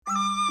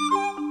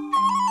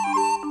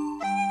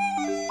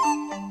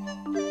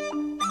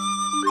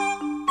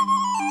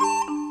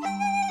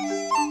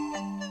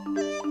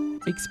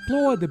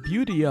Explore the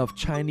beauty of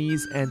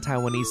Chinese and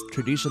Taiwanese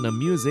traditional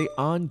music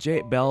on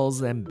Jade Bells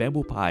and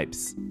Bamboo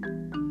Pipes.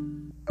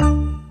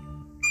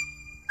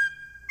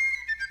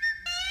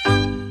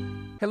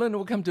 Hello and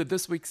welcome to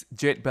this week's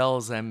Jade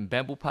Bells and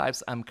Bamboo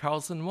Pipes. I'm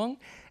Carlson Wong,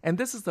 and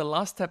this is the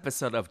last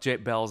episode of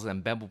Jade Bells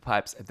and Bamboo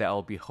Pipes that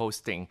I'll be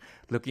hosting.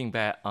 Looking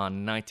back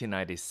on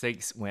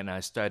 1996, when I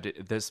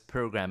started this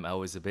program, I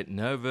was a bit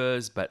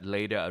nervous, but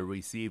later I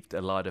received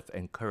a lot of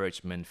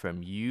encouragement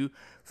from you.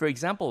 For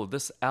example,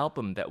 this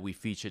album that we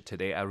featured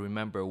today, I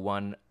remember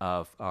one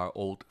of our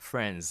old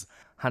friends,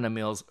 Hannah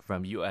Mills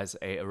from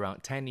USA,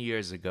 around 10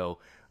 years ago,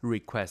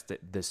 requested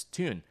this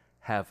tune,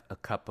 Have a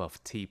Cup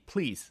of Tea,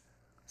 Please.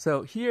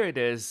 So here it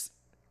is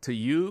to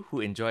you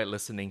who enjoy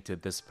listening to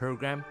this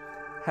program.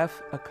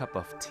 Have a cup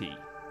of tea.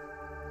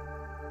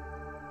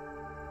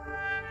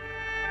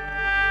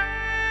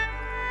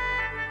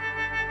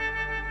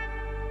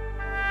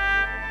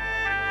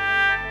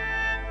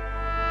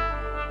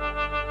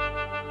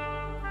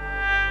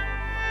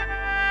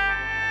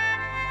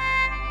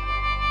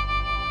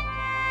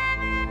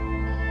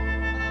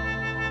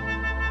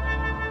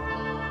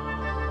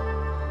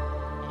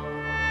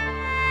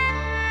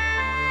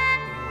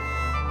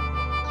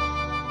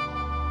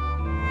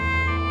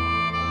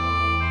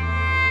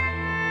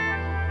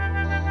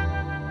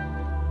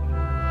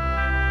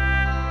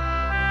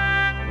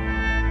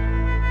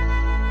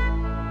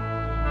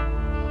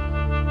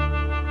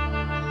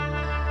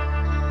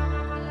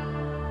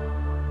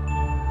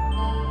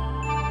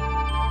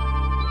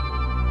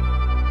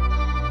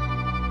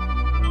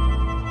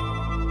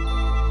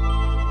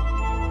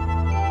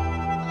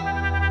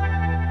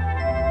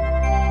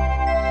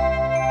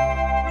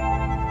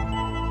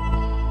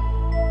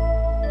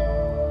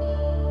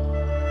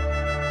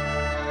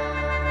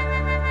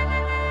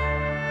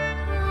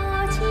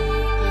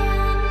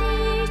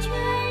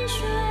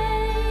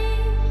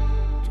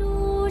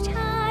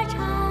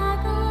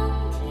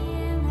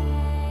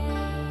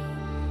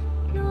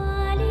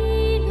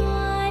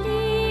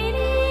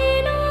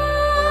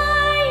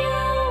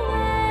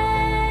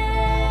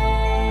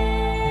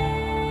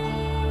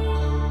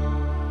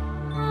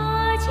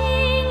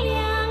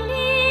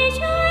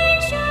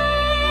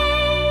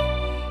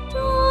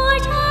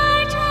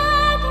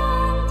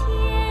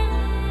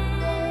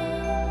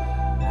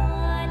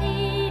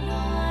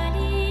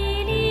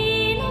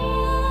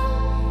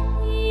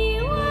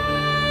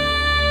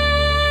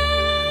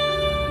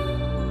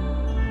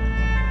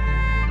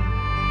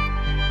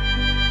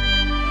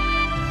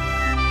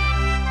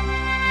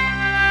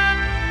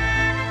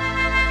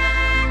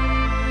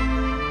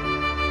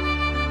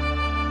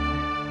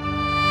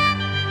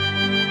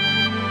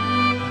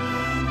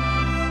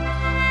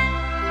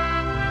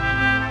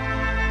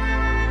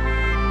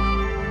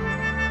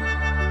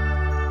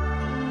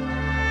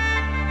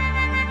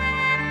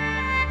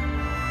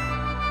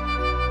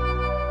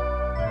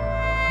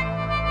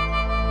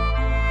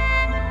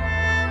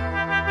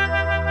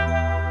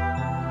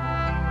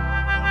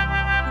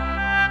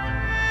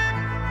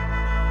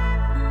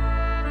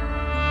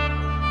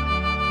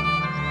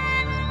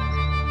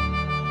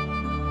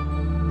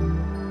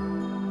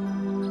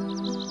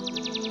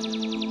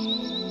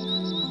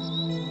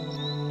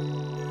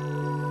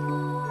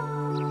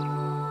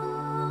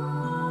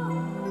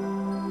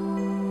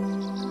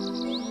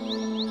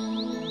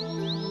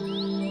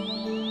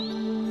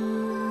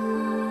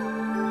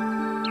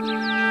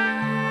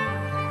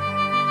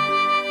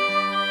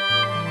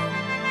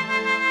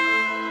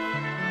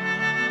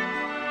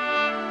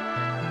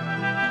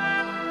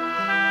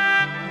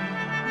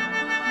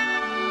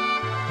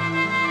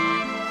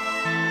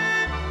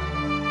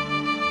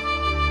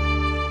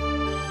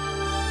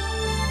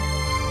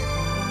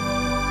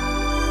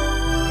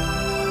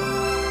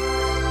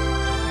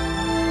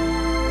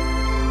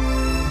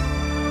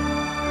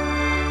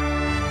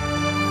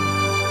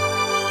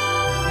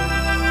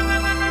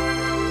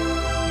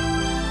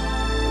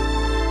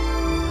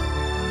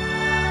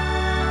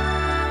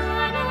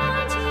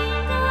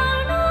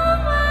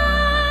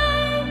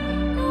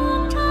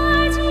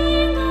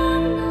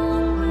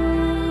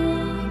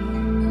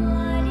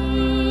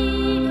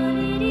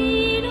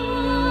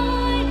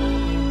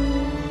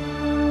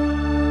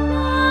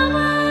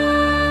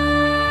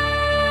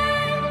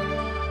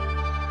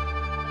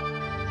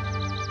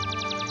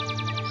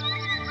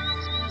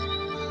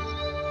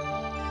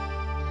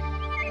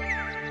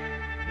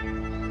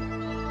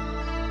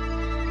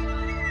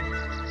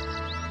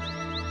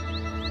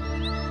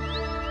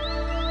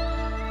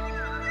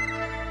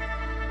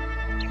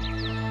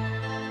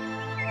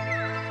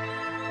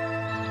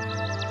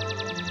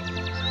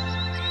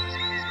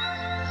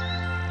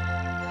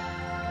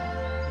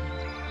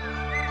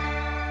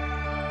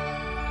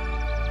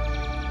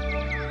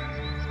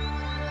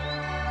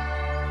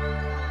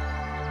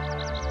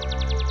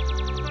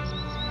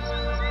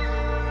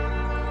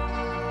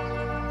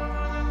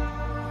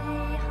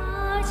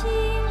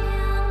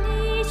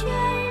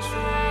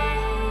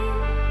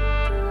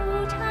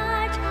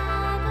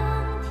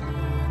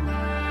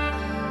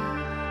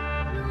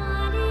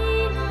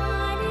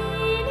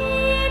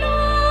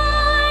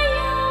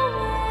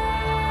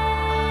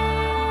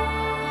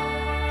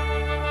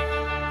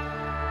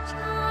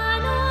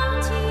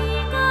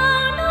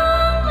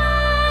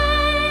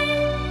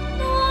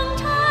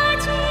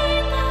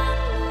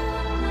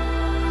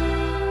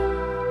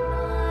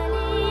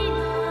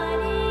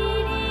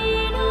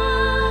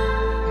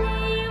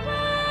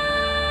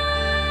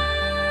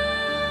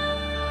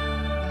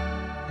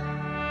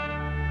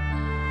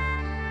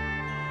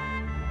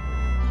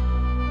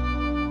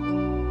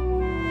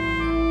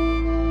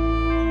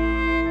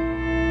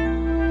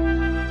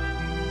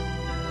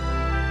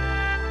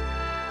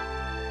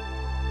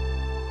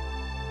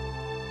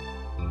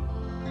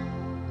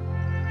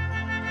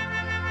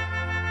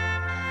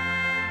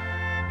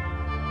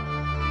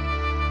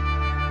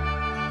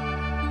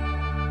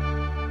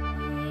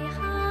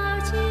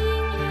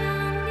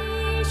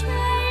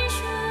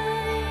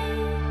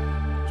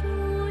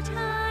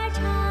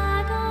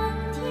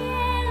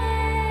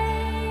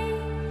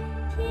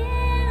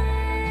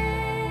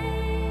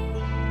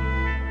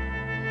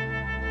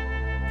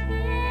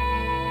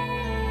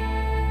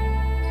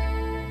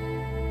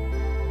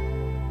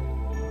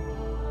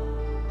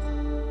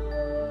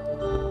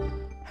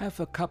 Have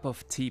a cup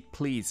of tea,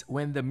 please.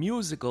 When the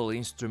musical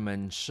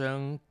instrument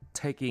sheng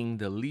taking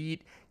the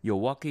lead, you're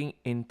walking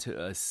into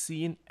a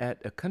scene at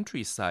a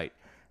countryside.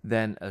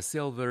 Then a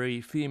silvery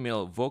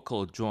female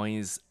vocal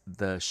joins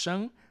the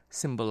sheng,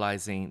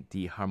 symbolizing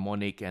the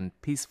harmonic and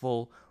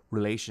peaceful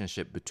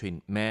relationship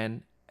between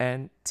man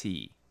and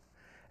tea.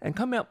 And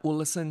coming up, we'll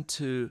listen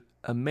to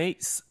A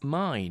Maid's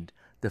Mind.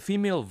 The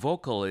female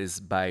vocal is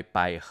by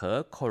Bai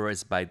He,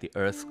 chorus by the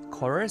Earth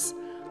Chorus.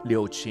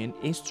 Liu Qin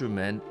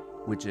instrument,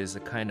 which is a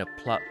kind of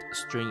plucked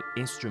string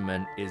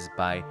instrument, is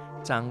by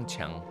Zhang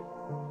Qiang.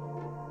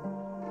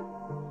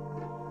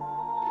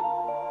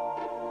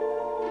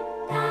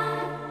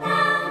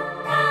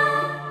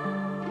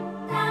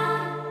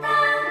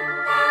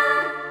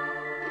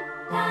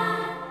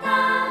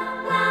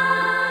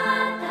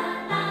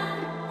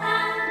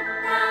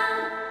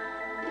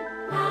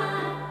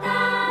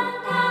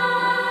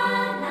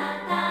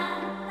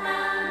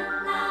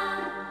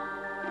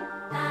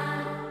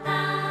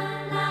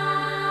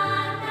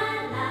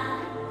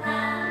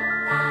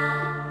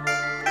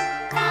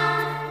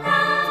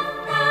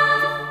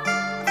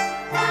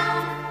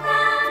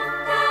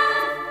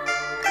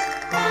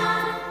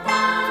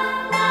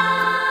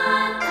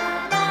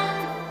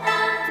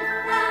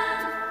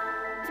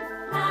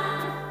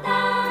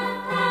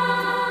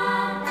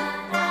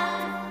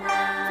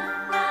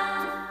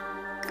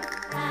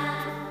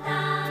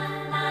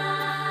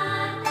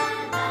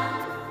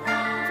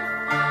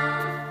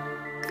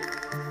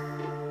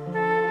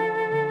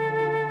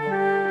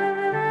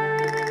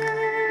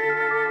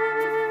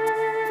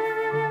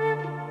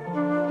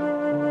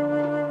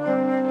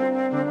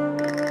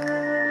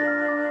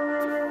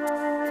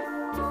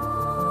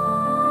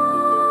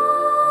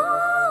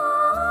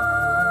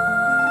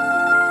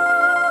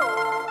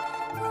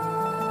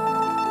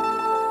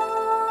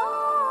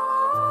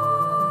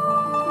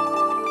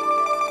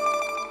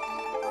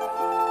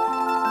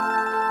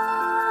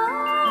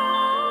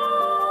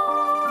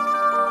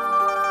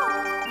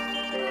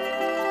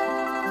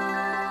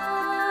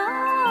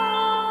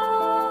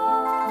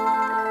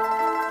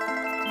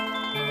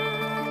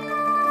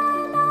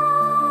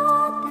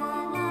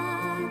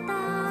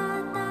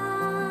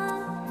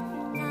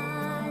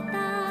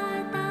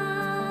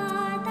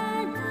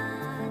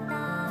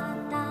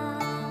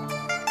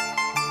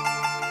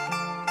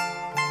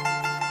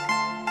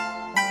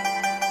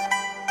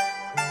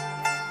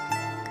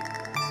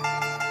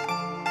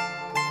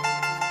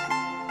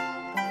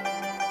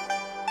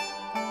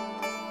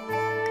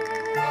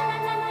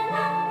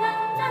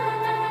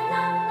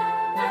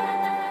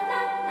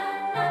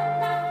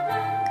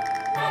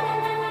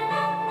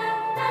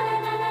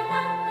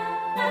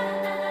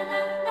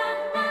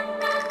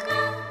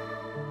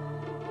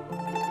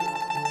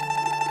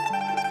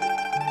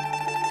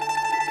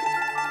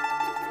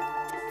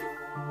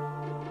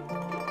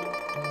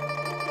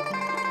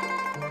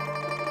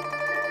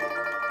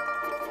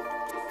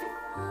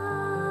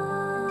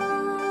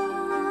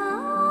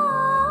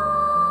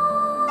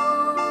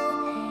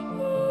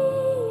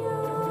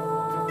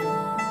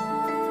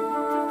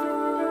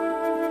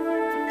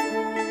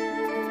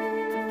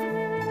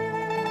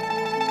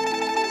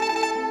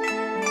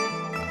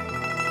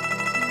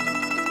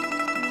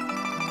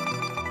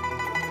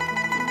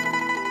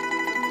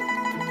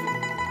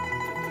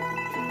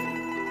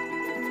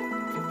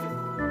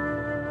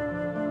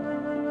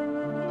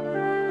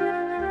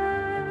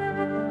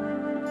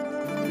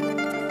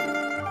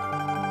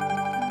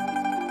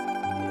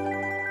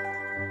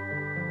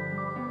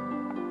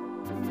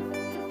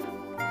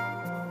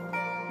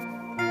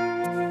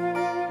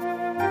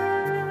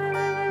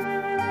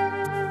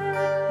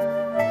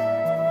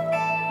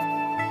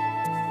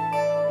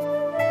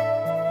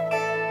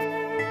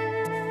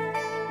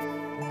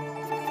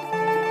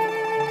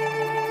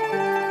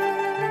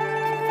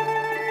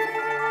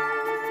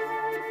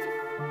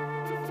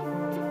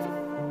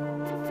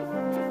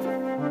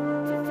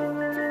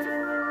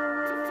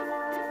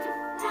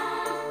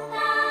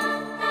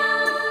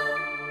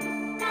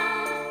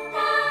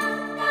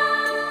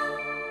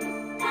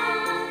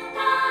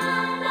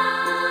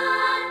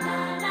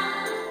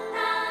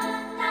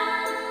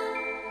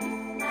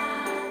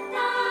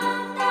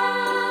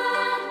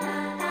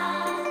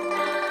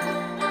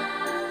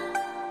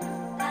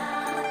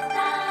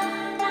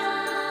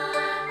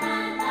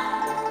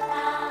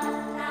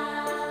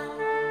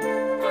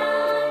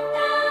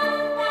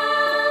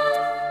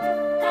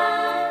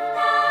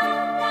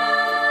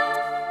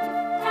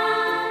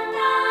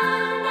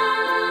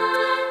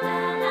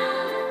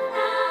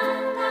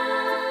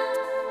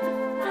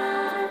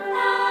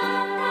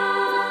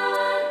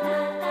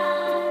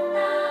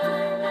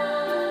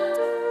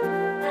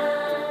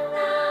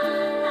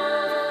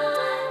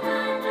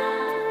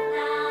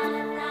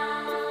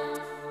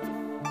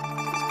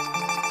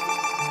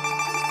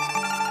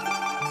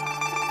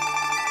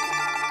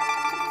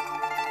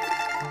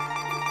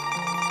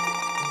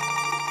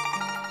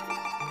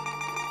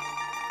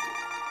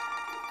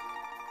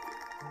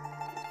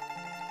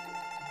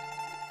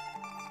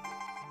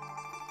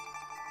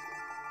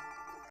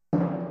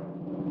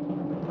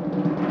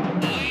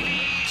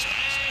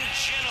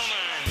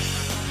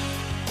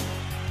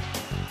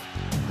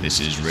 This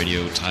is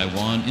Radio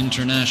Taiwan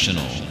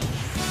International.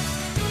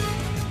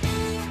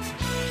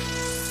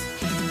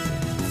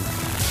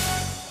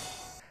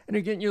 And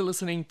again, you're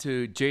listening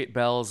to Jade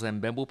Bells and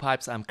Bamboo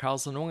Pipes. I'm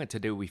Carlson Wong, and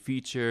today we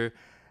feature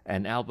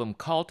an album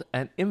called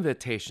An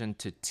Invitation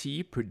to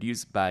Tea,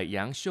 produced by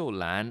Yang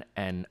Xiulan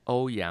and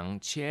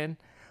Ouyang Qian.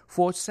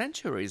 For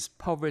centuries,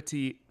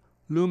 poverty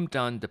loomed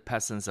on the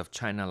peasants of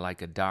China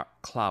like a dark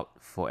cloud,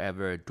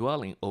 forever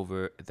dwelling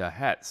over their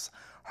heads.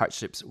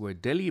 Hardships were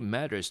daily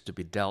matters to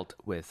be dealt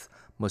with.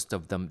 Most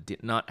of them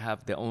did not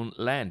have their own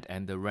land,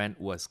 and the rent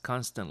was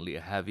constantly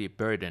a heavy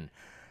burden.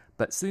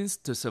 But since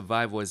to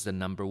survive was the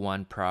number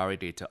one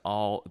priority to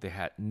all, they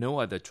had no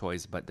other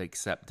choice but to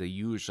accept the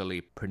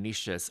usually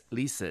pernicious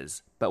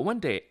leases. But one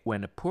day,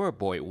 when a poor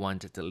boy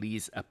wanted to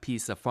lease a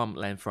piece of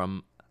farmland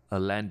from a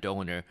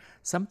landowner,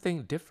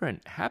 something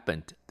different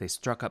happened. They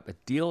struck up a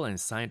deal and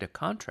signed a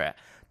contract.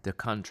 The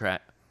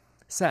contract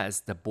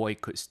says the boy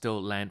could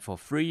still land for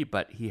free,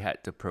 but he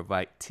had to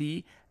provide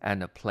tea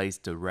and a place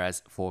to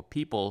rest for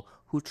people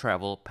who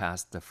travel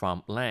past the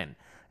farmland.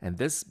 And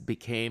this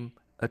became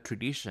a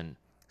tradition.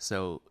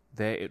 So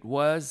there it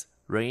was,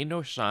 rain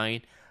or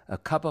shine, a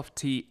cup of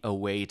tea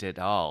awaited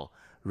all,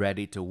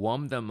 ready to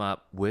warm them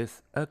up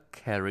with a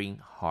caring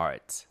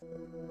heart.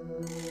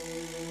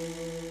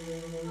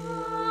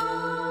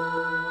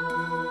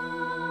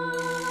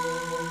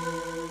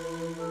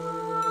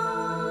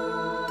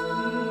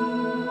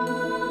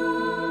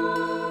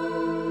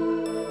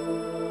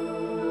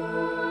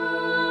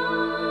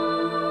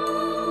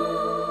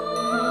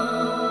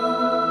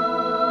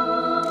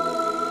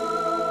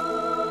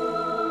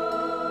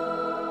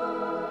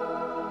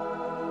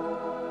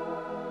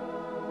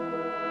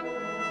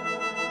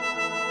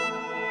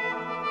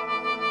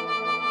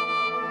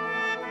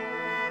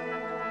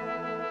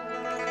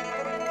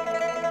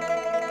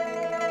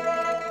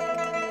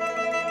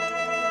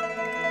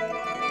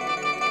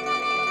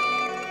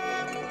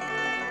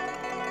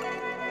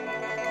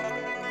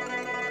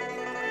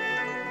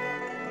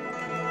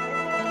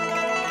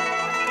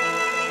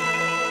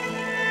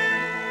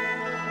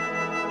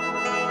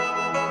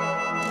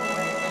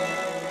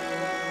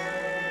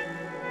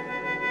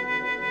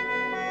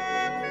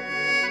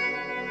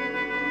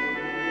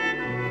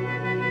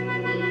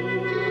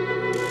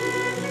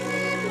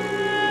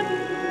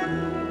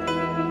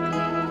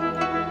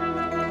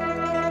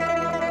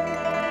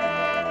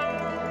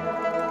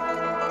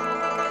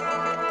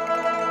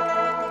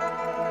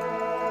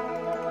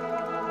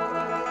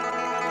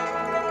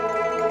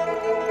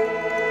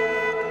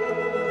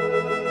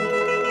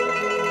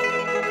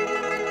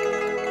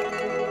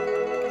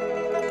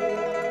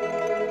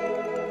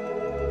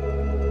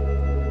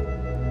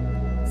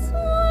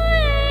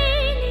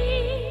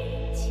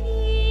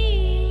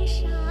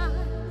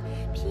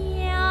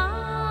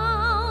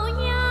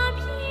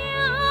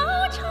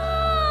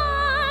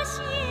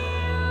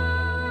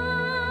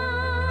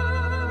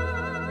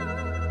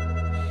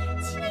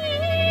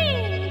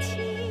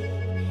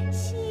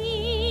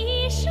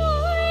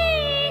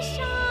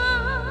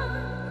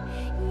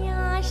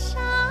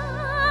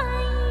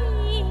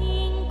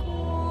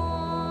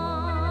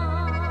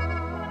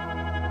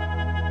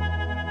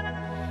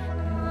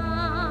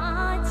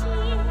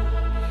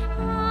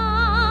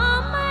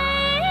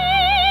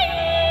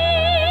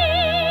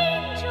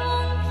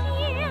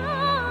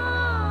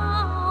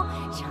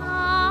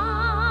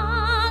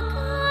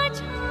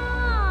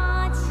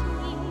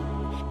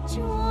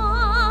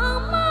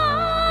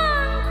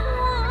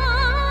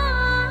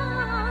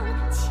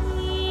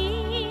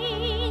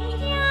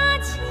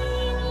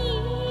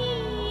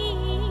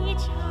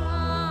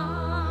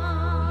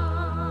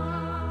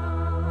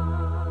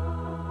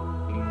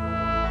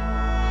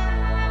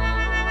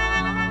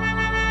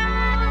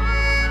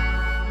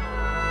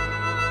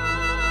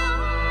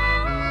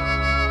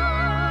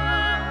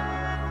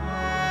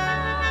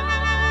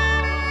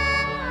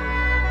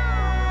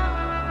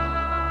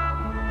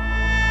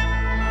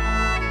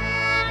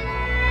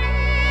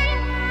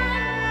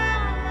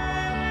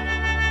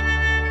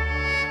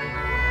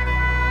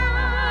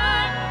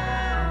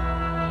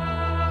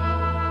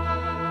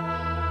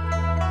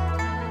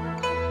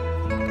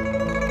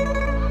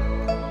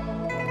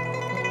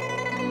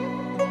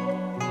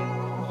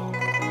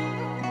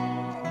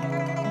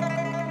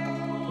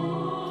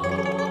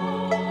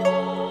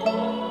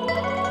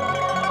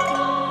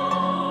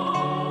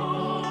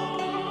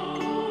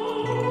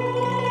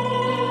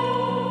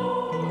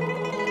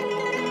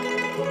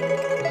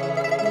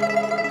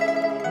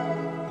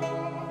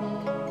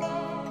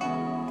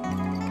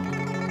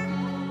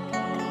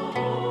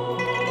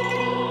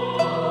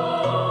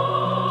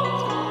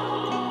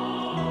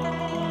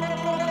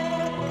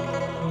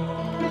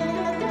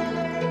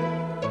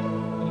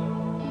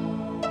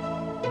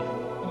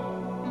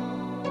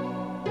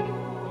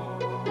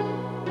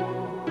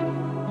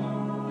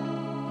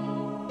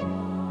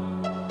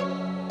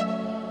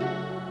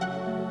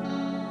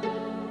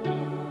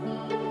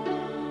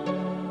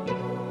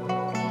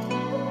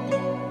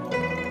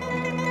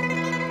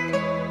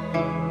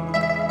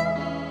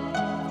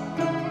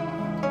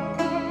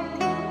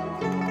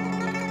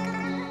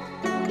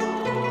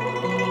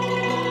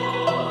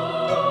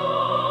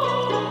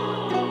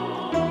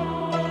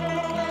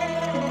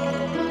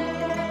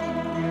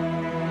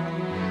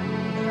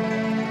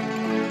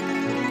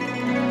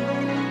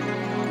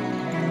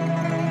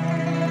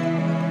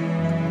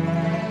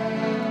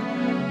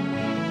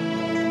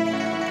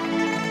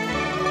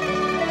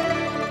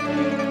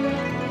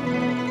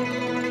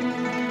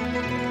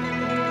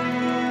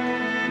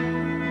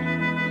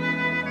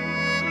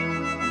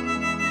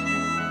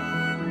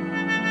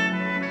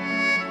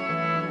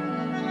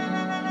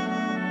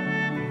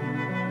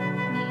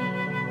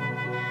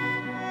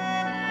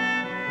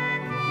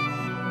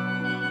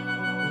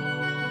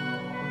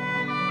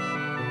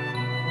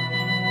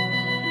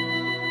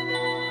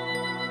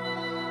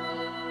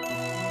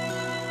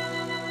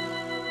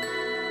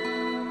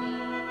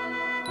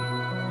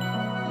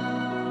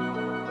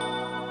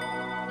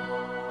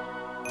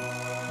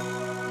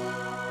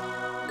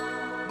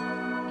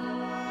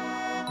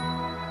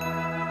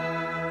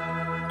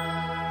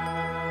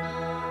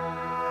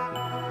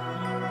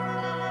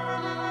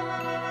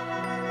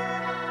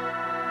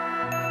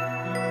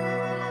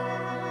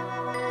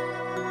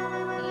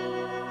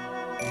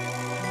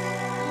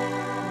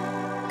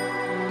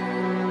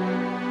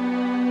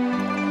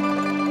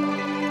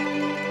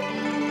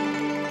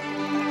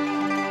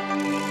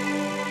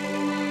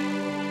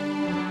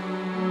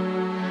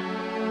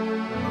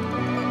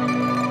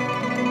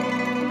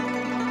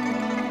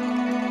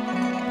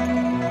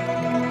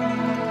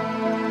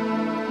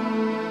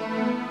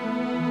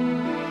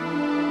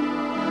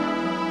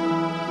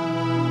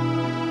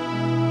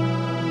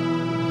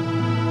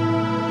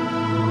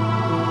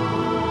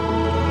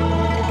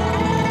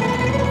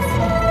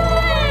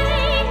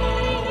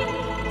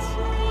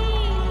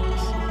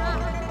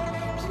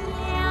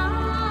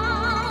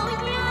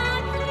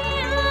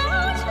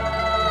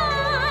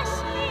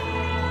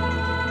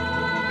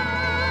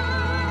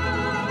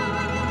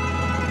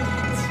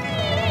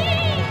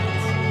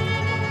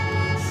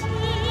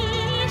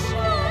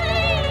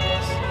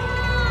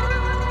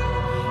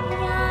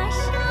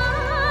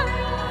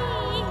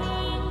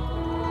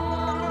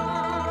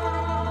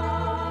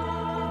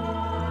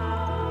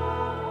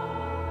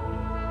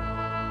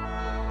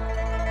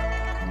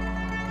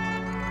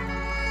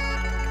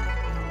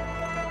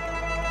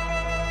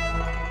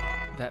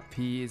 That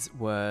piece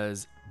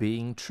was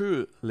Being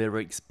True,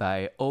 lyrics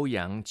by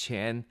Ouyang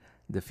Qian,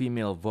 the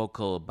female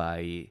vocal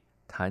by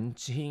Tan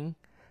Qing,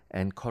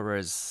 and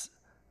chorus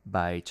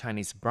by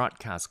Chinese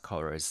broadcast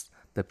chorus.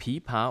 The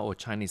pipa or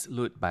Chinese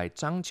lute by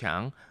Zhang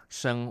Qiang,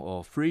 sheng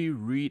or free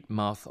reed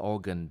mouth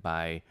organ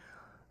by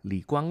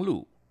Li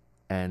Guanglu,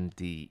 and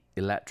the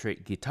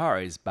electric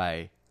guitar is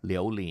by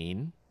Liu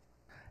Lin.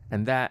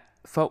 And that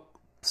folk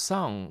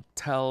song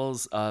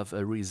tells of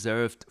a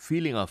reserved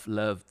feeling of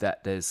love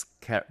that is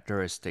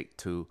characteristic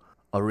to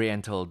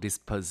Oriental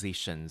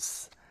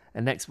dispositions.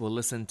 And next we'll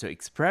listen to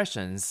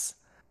Expressions.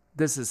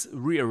 This is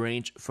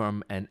rearranged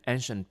from an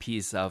ancient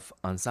piece of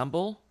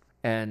ensemble,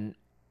 and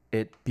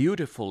it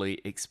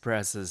beautifully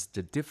expresses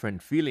the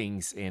different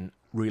feelings in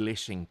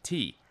relishing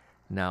tea.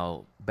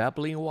 Now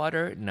babbling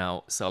water,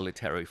 now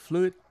solitary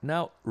flute,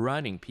 now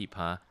running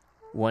pipa.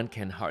 One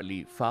can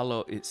hardly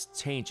follow its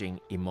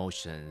changing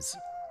emotions.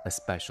 A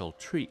special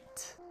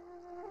treat.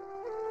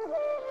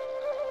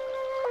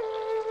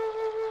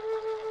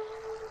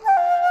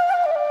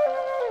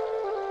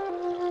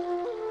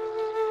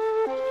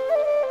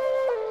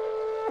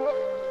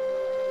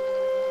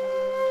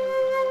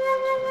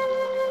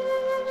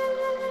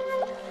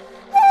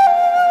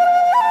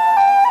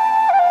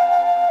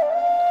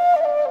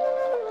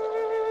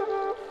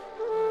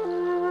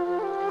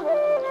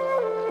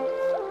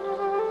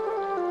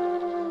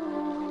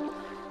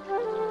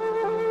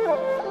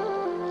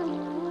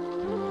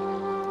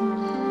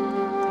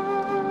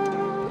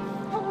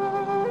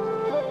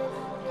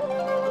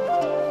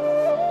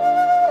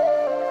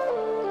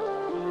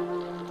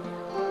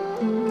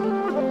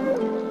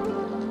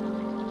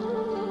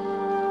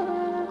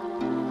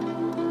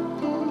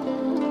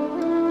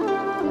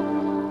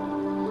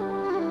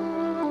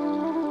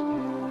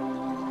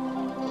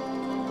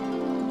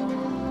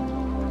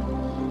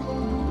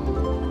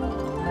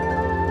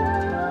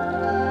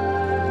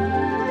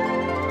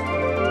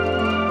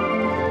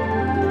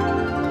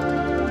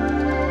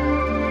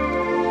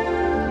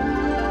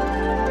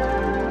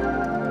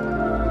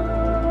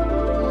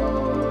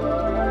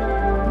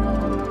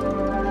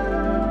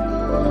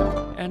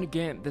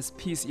 Again, this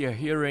piece you're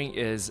hearing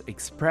is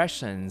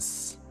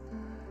Expressions.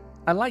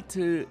 I'd like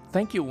to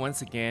thank you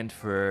once again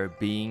for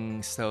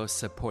being so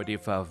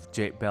supportive of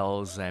Jade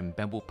Bells and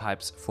Bamboo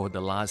Pipes for the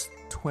last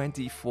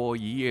 24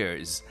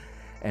 years.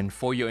 And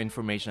for your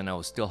information, I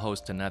will still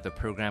host another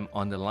program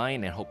on the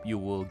line and hope you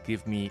will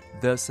give me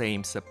the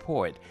same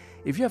support.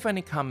 If you have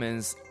any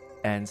comments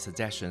and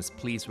suggestions,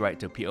 please write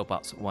to P.O.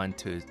 Box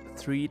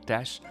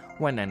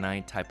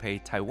 123-199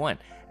 Taipei, Taiwan.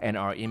 And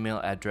our email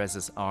address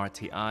is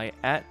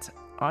rti@rti.org.tw.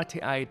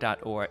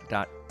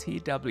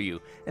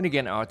 And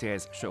again, RTI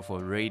is short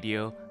for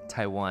Radio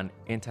Taiwan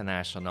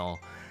International.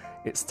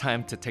 It's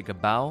time to take a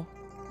bow,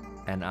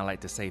 and I'd like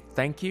to say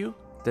thank you.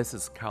 This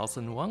is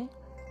Carlson Wang.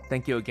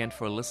 Thank you again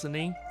for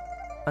listening.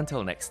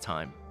 Until next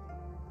time.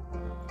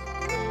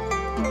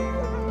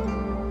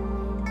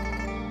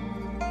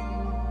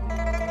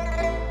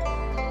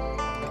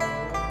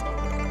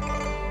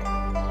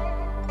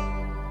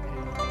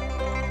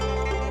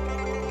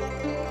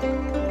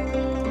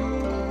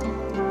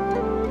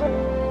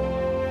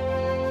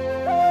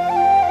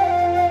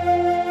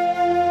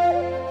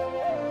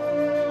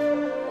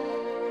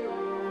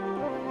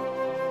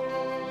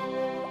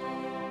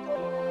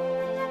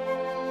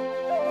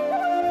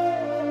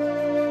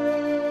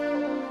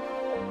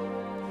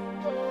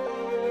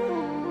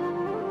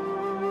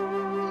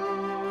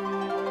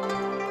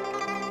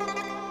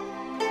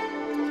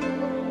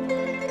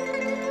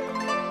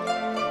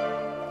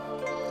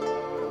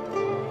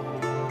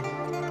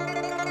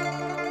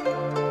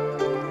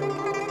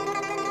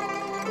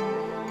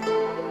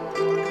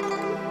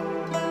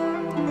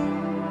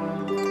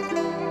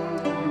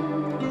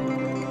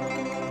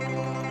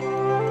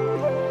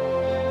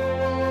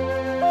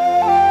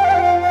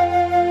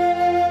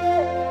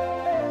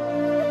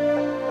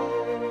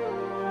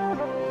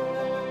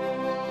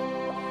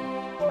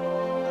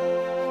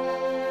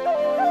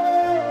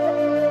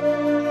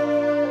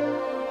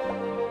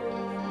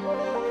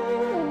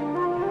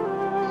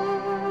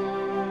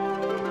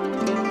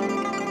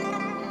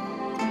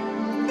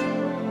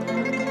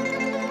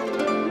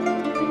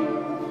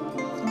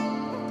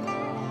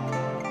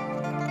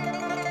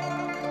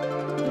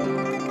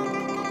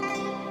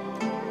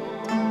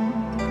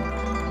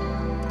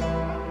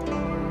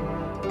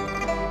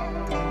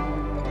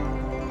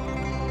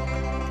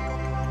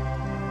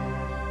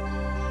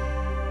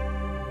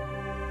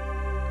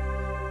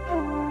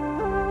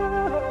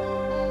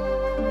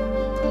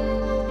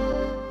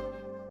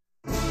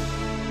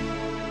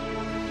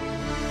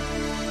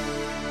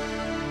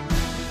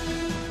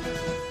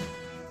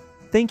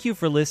 Thank you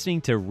for listening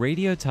to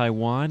Radio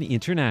Taiwan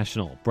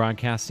International,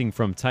 broadcasting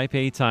from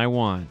Taipei,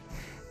 Taiwan.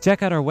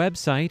 Check out our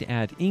website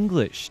at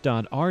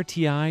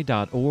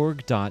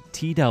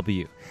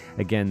english.rti.org.tw.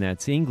 Again,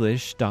 that's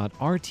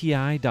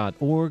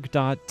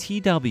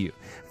english.rti.org.tw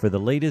for the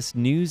latest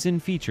news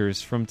and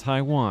features from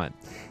Taiwan.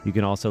 You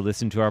can also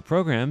listen to our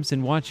programs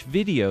and watch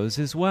videos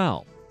as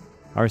well.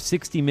 Our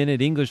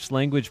 60-minute English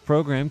language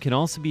program can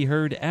also be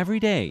heard every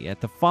day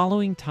at the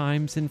following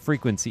times and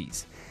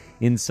frequencies.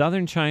 In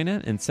southern China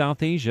and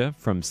South Asia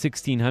from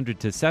 1600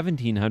 to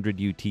 1700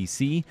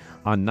 UTC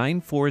on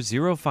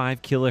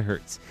 9405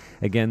 kHz.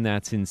 Again,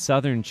 that's in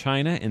southern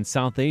China and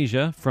South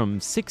Asia from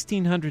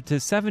 1600 to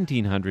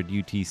 1700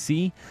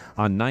 UTC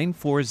on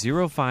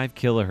 9405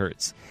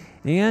 kHz.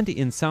 And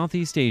in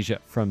Southeast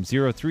Asia from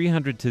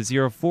 0300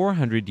 to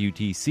 0400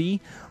 UTC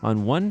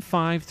on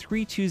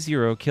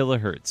 15320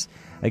 kHz.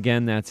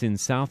 Again, that's in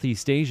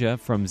Southeast Asia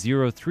from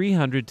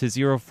 0300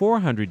 to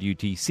 0400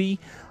 UTC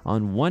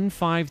on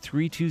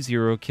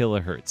 15320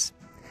 kHz.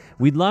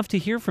 We'd love to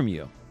hear from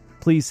you.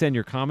 Please send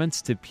your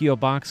comments to P.O.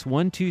 Box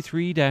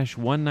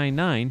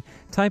 123-199,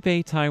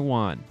 Taipei,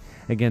 Taiwan.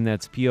 Again,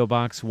 that's P.O.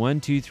 Box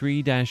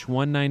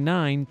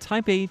 123-199,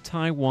 Taipei,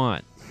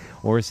 Taiwan.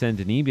 Or send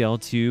an email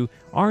to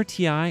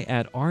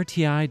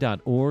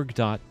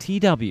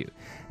rti@rti.org.tw.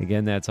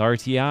 Again, that's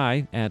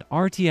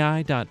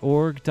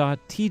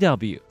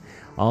rti@rti.org.tw.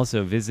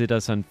 Also, visit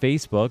us on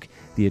Facebook.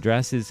 The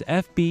address is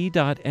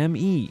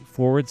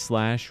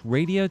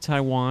fb.me/Radio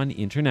Taiwan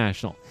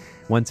International.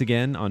 Once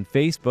again, on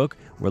Facebook,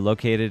 we're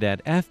located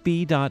at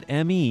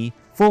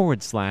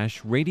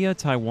fb.me/Radio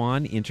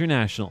Taiwan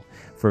International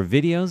for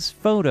videos,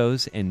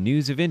 photos, and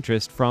news of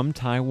interest from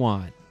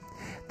Taiwan.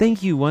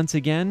 Thank you once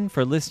again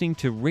for listening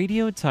to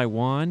Radio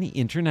Taiwan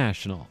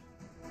International.